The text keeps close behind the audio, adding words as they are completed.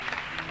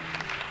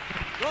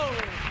Glory.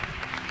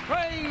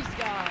 Praise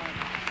God.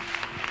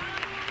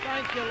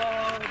 Thank you,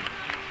 Lord.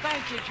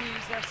 Thank you,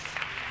 Jesus.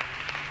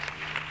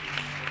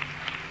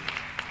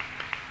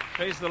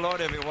 Praise the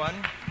Lord, everyone.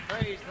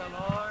 Praise the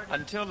Lord.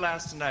 Until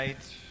last night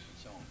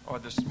or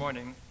this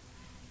morning,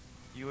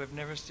 you have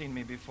never seen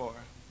me before,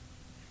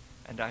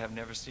 and I have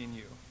never seen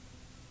you.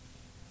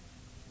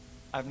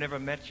 I've never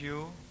met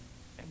you,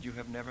 and you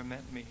have never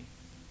met me.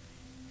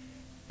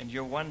 And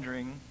you're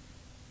wondering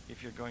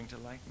if you're going to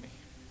like me.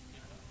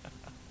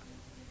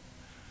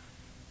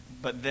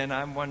 But then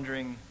I'm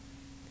wondering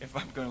if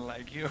I'm going to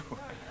like you.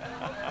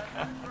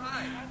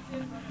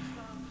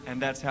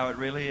 And that's how it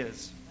really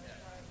is.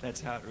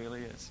 That's how it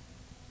really is.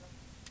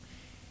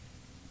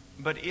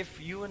 But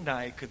if you and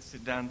I could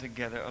sit down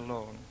together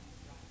alone,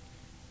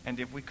 and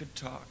if we could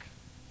talk,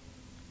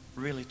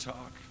 really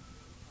talk,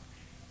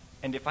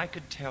 and if I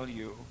could tell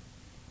you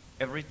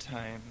every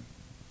time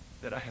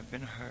that I have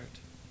been hurt,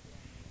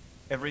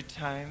 every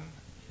time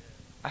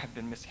I have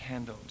been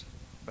mishandled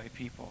by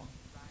people,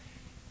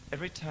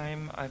 every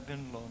time I've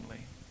been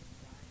lonely,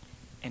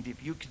 and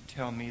if you could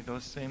tell me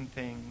those same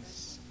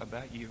things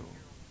about you,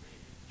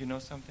 you know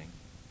something?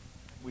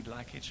 We'd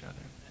like each other.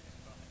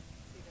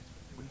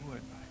 We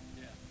would.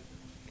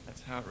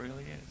 That's how it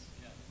really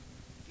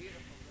is.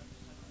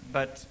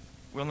 But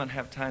we'll not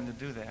have time to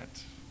do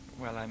that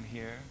while I'm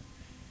here.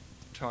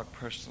 Talk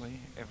personally,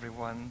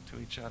 everyone to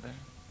each other.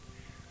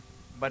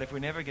 But if we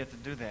never get to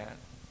do that,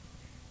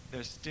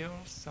 there's still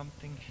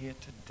something here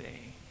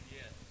today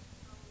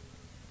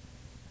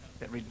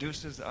that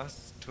reduces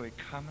us to a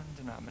common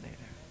denominator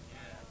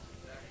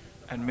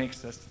and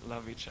makes us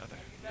love each other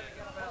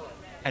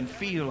and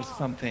feel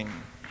something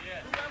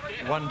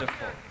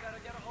wonderful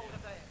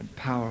and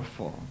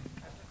powerful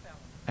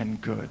and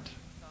good.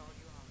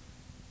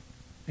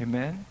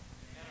 Amen?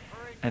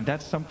 And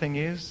that something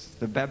is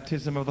the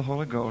baptism of the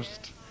Holy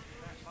Ghost.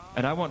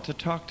 And I want to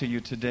talk to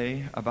you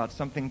today about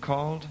something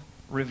called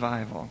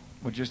revival.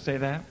 Would you say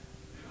that?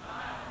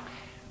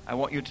 I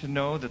want you to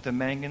know that the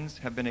Mangans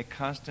have been a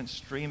constant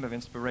stream of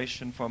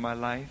inspiration for my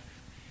life.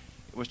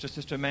 It was to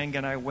Sister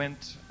Mangan I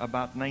went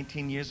about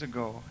 19 years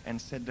ago and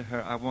said to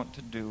her, I want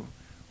to do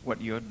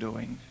what you're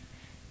doing.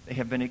 They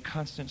have been a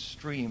constant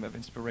stream of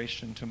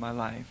inspiration to my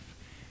life.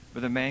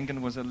 Brother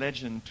Mangan was a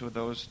legend to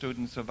those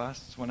students of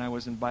us when I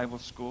was in Bible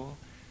school.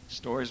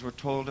 Stories were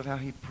told of how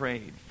he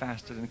prayed,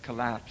 fasted, and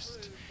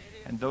collapsed.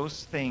 And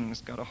those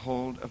things got a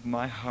hold of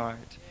my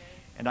heart.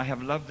 And I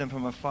have loved them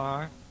from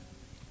afar,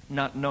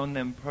 not known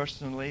them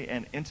personally and intimately.